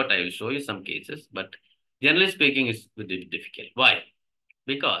have got, I will show you some cases, but generally speaking, it's very difficult. Why?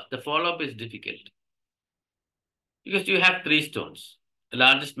 Because the follow-up is difficult. Because you have 3 stones, the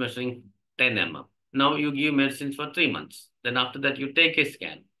largest measuring 10 mm. Now you give medicines for 3 months. Then after that, you take a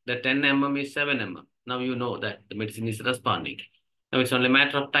scan. The 10 mm is 7 mm. Now you know that the medicine is responding. Now it's only a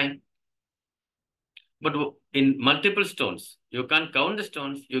matter of time. But in multiple stones, you can't count the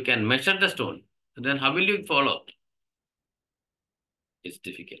stones, you can measure the stone. Then how will you follow up? It's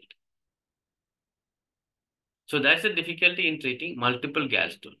difficult. So that's the difficulty in treating multiple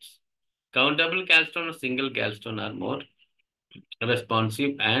gallstones. Countable gallstone or single gallstone are more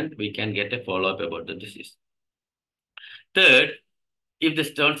responsive and we can get a follow-up about the disease. Third, if the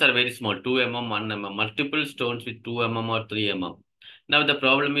stones are very small, 2 mm, 1 mm, multiple stones with 2 mm or 3 mm. Now the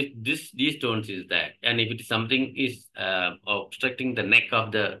problem is these stones is that, and if it is something is obstructing the neck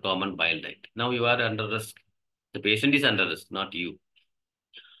of the common bile duct, now you are under risk. The patient is under risk, not you.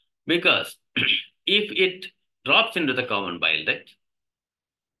 Because if it drops into the common bile duct,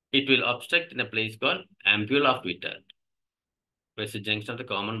 it will obstruct in a place called ampulla of Wittert, where it's the junction of the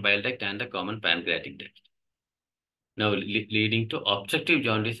common bile duct and the common pancreatic duct. Now leading to obstructive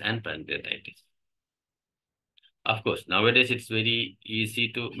jaundice and pancreatitis. Of course, nowadays it's very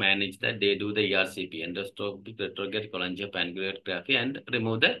easy to manage that. They do the ERCP, endoscopic retrograde cholangiopancreatography, and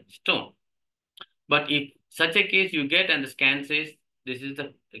remove the stone. But if such a case you get and the scan says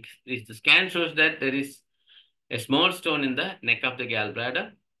the scan shows that there is a small stone in the neck of the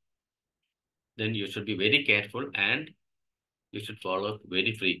gallbladder, then you should be very careful and you should follow up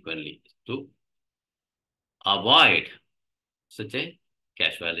very frequently to avoid such a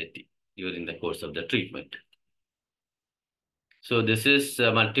casualty during the course of the treatment. So this is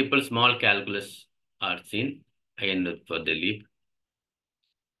multiple small calculus are seen again for the leaf.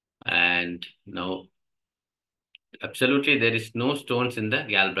 And now absolutely there is no stones in the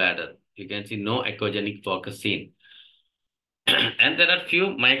gallbladder. You can see no echogenic focus seen. And there are few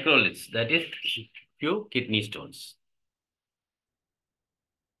microliths, that is few kidney stones.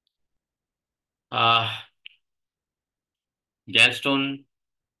 Gallstone,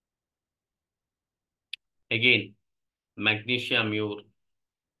 again, magnesia mure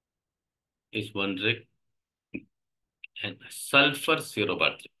is one drug, and sulfur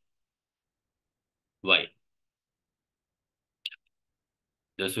serobarbital. Why?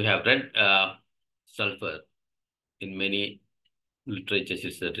 Those who have read sulfur in many literatures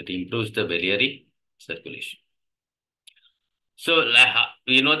is that it improves the biliary circulation. So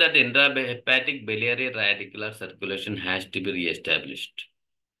you know that intrahepatic biliary radicular circulation has to be re-established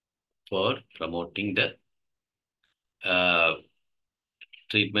for promoting the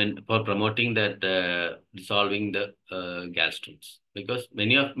treatment, for promoting that dissolving the gallstones, because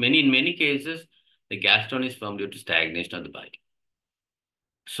in many cases the gallstone is formed due to stagnation of the bile.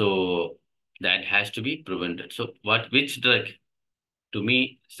 So that has to be prevented. So which drug? To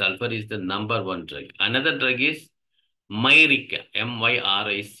me, sulfur is the #1 drug. Another drug is Myrica,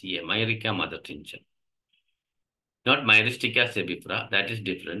 Myrica, Myrica mother tincture. Not Myristica sebifera, that is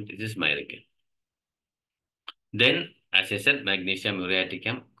different. This is Myrica. Then, as I said, Magnesium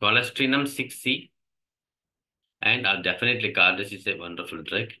muriaticum, Colestrinum 6C, and definitely Cardus is a wonderful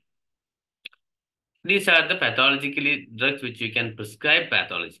drug. These are the pathologically drugs which you can prescribe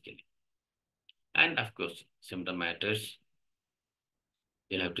pathologically. And of course, symptom matters.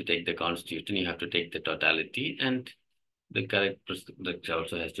 You have to take the constitution, you have to take the totality, and the correct drug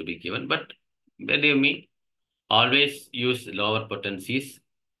also has to be given. But believe me, always use lower potencies.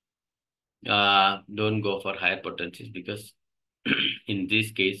 Don't go for higher potencies, because in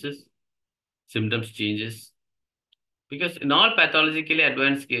these cases, symptoms changes. Because in all pathologically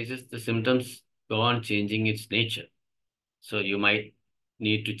advanced cases, the symptoms go on changing its nature. So you might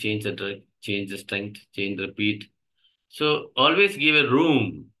need to change the drug, change the strength, change the repeat. So always give a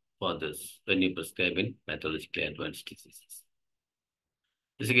room for this when you prescribe in pathologically advanced diseases.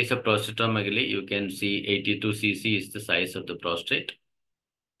 In the case of prostatomegaly, you can see 82 cc is the size of the prostate.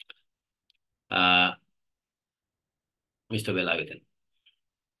 Mr. Velagathan,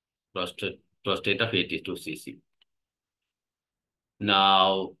 prostate of 82 cc.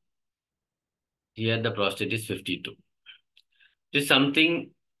 Now, here the prostate is 52. This is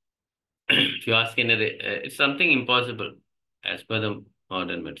something, if you ask it's something impossible as per the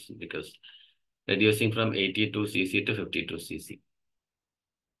modern medicine, because reducing from 82 cc to 52 cc.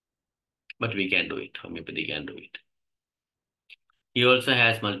 But we can do it. Homeopathy can do it. He also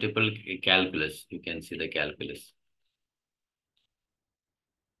has multiple calculus. You can see the calculus.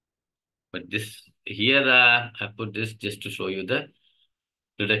 But this here, I put this just to show you the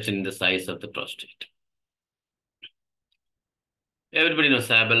reduction in the size of the prostate. Everybody knows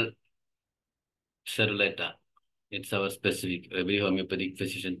Sabal cerulata. It's our specific. Every homeopathic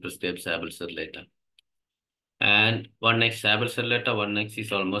physician prescribes Sabal cerulata. And one next Sabal cerulata, one next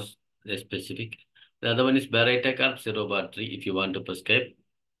is almost specific. The other one is Baritacarp serobar 3 if you want to prescribe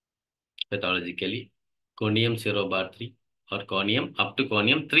pathologically. Conium serobar 3 or conium up to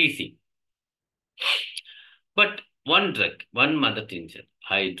conium 3C. But one drug, one mother tincture,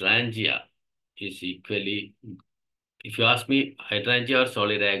 hydrangea, is equally, if you ask me hydrangea or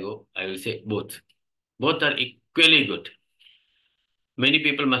solidago, I will say both. Both are equally good. Many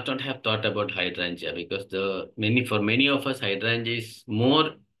people must not have thought about hydrangea because for many of us, hydrangea is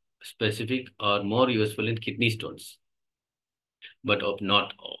more specific or more useful in kidney stones. But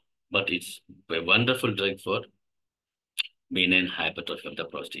not all. But it's a wonderful drug for benign hypertrophy of the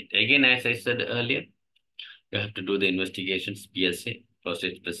prostate. Again, as I said earlier, you have to do the investigations, PSA,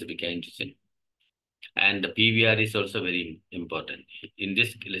 prostate specific antigen. And the PVR is also very important. In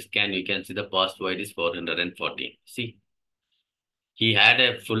this scan, you can see the past void is 414. See, he had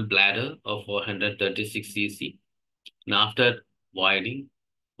a full bladder of 436 cc. And after voiding,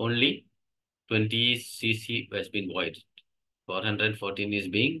 only 20 cc has been voided. 414 is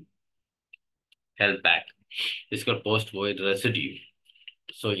being held back. It's called post-void residue.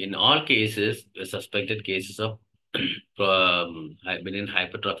 So in all cases, the suspected cases of benign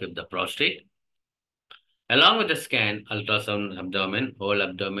hypertrophy of the prostate, along with the scan, ultrasound abdomen, whole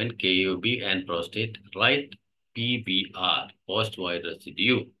abdomen, KUB, and prostate, right PVR, post-void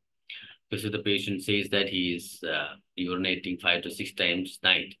residue. Because if the patient says that he is urinating 5 to 6 times a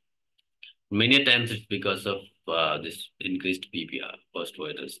night, many times it's because of this increased PVR,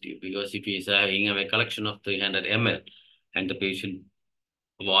 post-void residue. Because if he is having a collection of 300 ml and the patient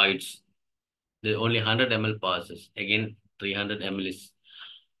voids, the only 100 ml passes, again 300 ml is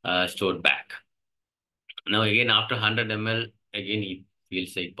stored back. Now again after 100 ml, again he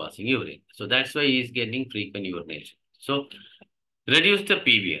feels like passing urine. So that's why he is getting frequent urination. So reduce the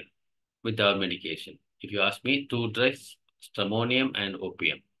PVR with our medication. If you ask me, 2 drugs, stramonium and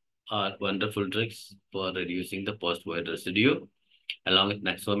opium, are wonderful drugs for reducing the post-void residue. Along with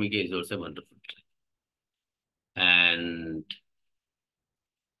naxomica is also a wonderful drug. And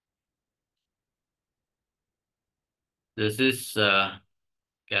this is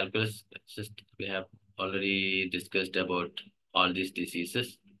calculus. We have already discussed about all these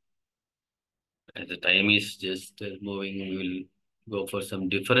diseases. As the time is just moving, we will go for some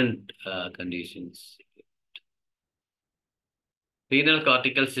different conditions. Renal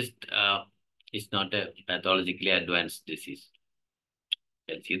cortical cyst is not a pathologically advanced disease.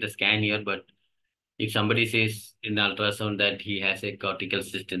 You can see the scan here, but if somebody says in ultrasound that he has a cortical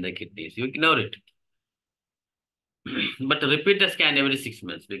cyst in the kidneys, you ignore it. But repeat the scan every 6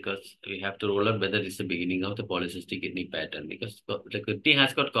 months because we have to rule out whether it's the beginning of the polycystic kidney pattern, because the kidney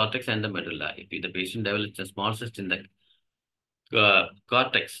has got cortex and the medulla. If the patient develops a small cyst in the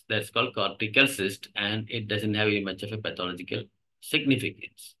cortex, that's called cortical cyst, and it doesn't have very much of a pathological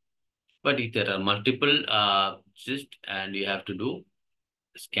significance. But if there are multiple cysts and you have to do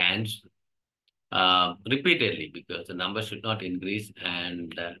scans repeatedly because the number should not increase,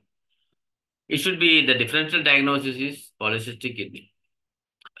 and it should be the differential diagnosis is polycystic kidney.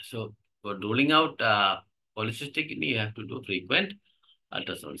 So for ruling out polycystic kidney, you have to do frequent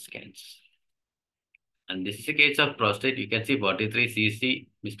ultrasound scans. And this is a case of prostate. You can see 43 cc,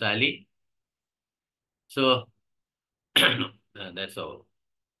 Mr. Ali. So no, that's all.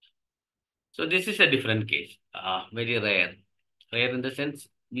 So this is a different case, very rare. Rare in the sense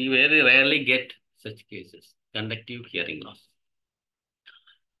we very rarely get such cases, conductive hearing loss.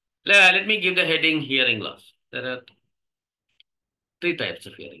 Let me give the heading hearing loss. There are 3 types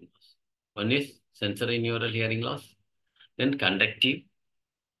of hearing loss. One is sensory neural hearing loss. Then conductive.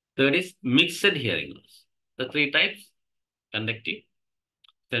 Third is mixed hearing loss. The three types: conductive,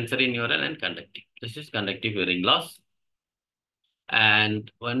 sensory neural, and conductive. This is conductive hearing loss. And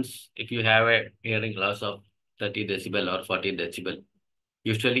once, if you have a hearing loss of 30 decibel or 40 decibel,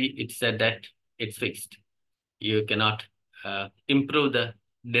 usually it's said that it's fixed. You cannot improve the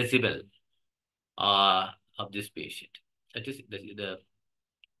decibel of this patient. That is, the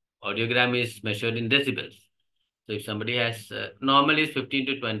audiogram is measured in decibels. So if somebody has, normal is 15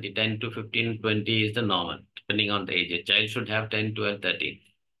 to 20, 10 to 15, 20 is the normal, depending on the age. A child should have 10, 12, 13.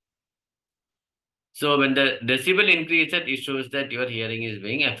 So when the decibel increases, it shows that your hearing is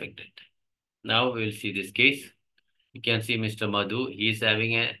being affected. Now we will see this case. You can see Mr. Madhu, he is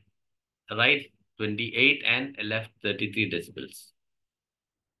having a right 28 and a left 33 decibels.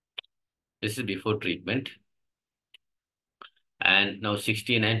 This is before treatment. And now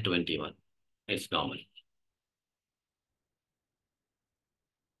 16 and 21. It's normal.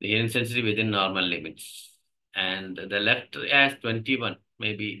 The hearing sensitivity within normal limits. And the left has 21,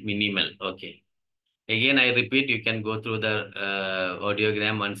 maybe minimal. Okay. Again, I repeat, you can go through the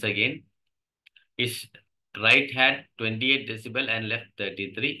audiogram once again. His right had 28 decibel and left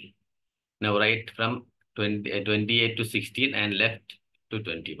 33. Now right from 28 to 16 and left to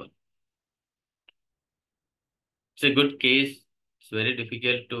 21. It's a good case. It's very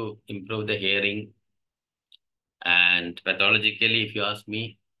difficult to improve the hearing. And pathologically, if you ask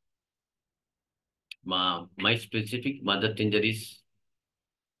me, my specific mother tincture is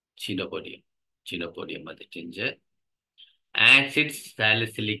chenopodium. Chenopodium mother tincture. Acid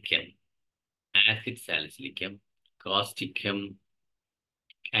salicylicum. Acid salicylicum. Causticum.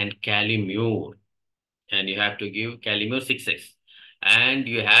 And calimure. And you have to give calimure 6x. And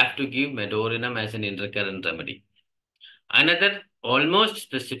you have to give medorinum as an intercurrent remedy. Another almost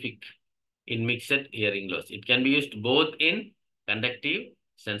specific in mixed hearing loss. It can be used both in conductive,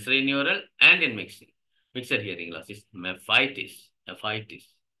 sensory neural, and in mixed hearing loss. Is mephitis.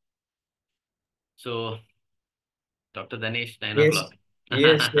 So, Dr. Danesh, 9 Yes, o'clock.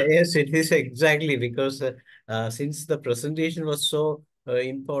 yes, it is exactly because since the presentation was so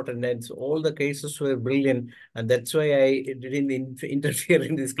important and so all the cases were brilliant, and that's why I didn't interfere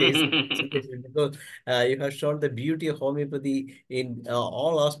in this case because you have shown the beauty of homeopathy in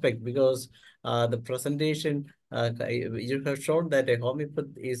all aspects. Because the presentation you have shown that a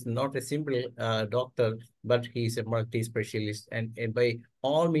homeopath is not a simple doctor, but he's a multi-specialist, and by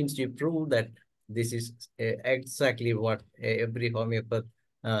all means you prove that this is exactly what every homeopath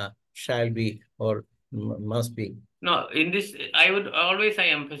shall be or must be. No, in this, I would always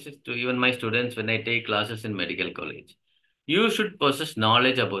emphasis to even my students when I take classes in medical college. You should possess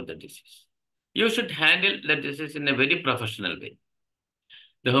knowledge about the disease. You should handle the disease in a very professional way.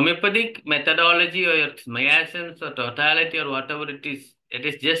 The homeopathic methodology or your miasms or totality or whatever it is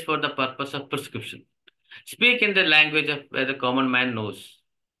just for the purpose of prescription. Speak in the language of where the common man knows.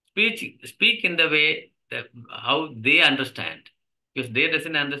 Speak in the way that how they understand, because they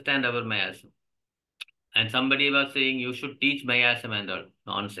doesn't understand our miasm. And somebody was saying you should teach miasm and all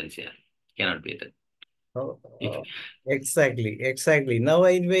nonsense. Yeah, cannot be that. Oh, exactly. Now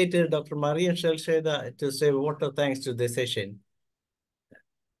I invite Dr. Maria shall say to say vote of thanks to the session.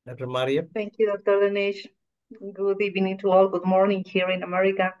 Dr. Maria. Thank you, Dr. Dinesh. Good evening to all. Good morning here in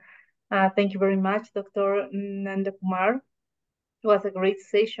America. Thank you very much, Dr. Nandakumar. It was a great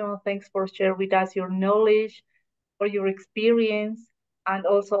session. Thanks for sharing with us your knowledge, or your experience, and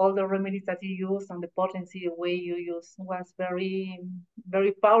also all the remedies that you use and the potency the way you use was very,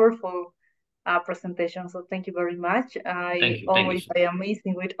 very powerful presentation. So thank you very much. I am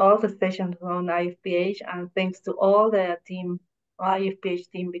amazing with all the sessions on IFPH, and thanks to all the team, IFPH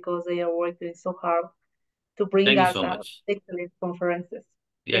team, because they are working so hard to bring us excellent conferences.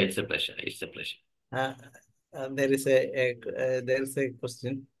 Yeah, it's a pleasure. It's a pleasure. There is a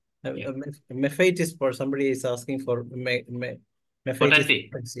question. Mephitis, for somebody is asking for mephitis.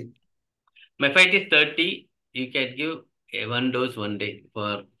 Mephitis 30, you can give one dose one day.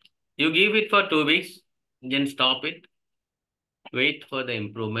 You give it for 2 weeks, then stop it. Wait for the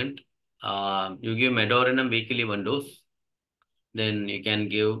improvement. You give medorinum weekly 1 dose. Then you can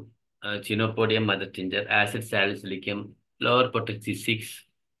give chenopodium mother tincture, acid salicylicum, lower potency 6.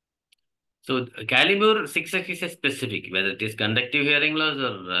 So calimure 6x is a specific, whether it is conductive hearing loss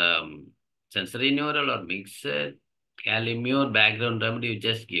or sensory neural or mixed calimure background remedy, you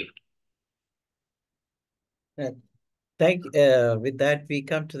just give. With that, we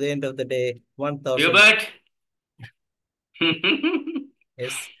come to the end of the day. 1,000. Hubert.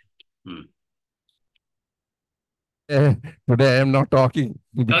 Yes. today I am not talking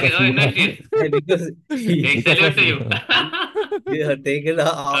because Okay, you no are issues. Because Hey, because salute of to you. we have taken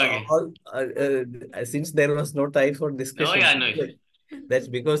Okay. all since there was no time for Oh discussion. yeah, no issues. That's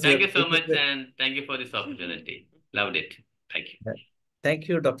because Thank you're you so taking much, the. and thank you for this opportunity. Loved it. Thank you. Thank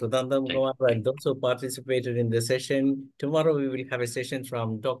you, Dr. Thank Nandakuma, and those who participated in the session. Tomorrow we will have a session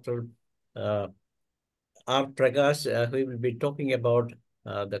from Dr. R. Prakash, who will be talking about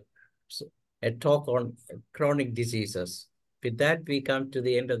a talk on chronic diseases. With that, we come to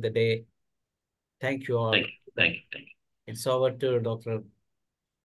the end of the day. Thank you all. Thank you. Thank you. Thank you. It's over to Dr.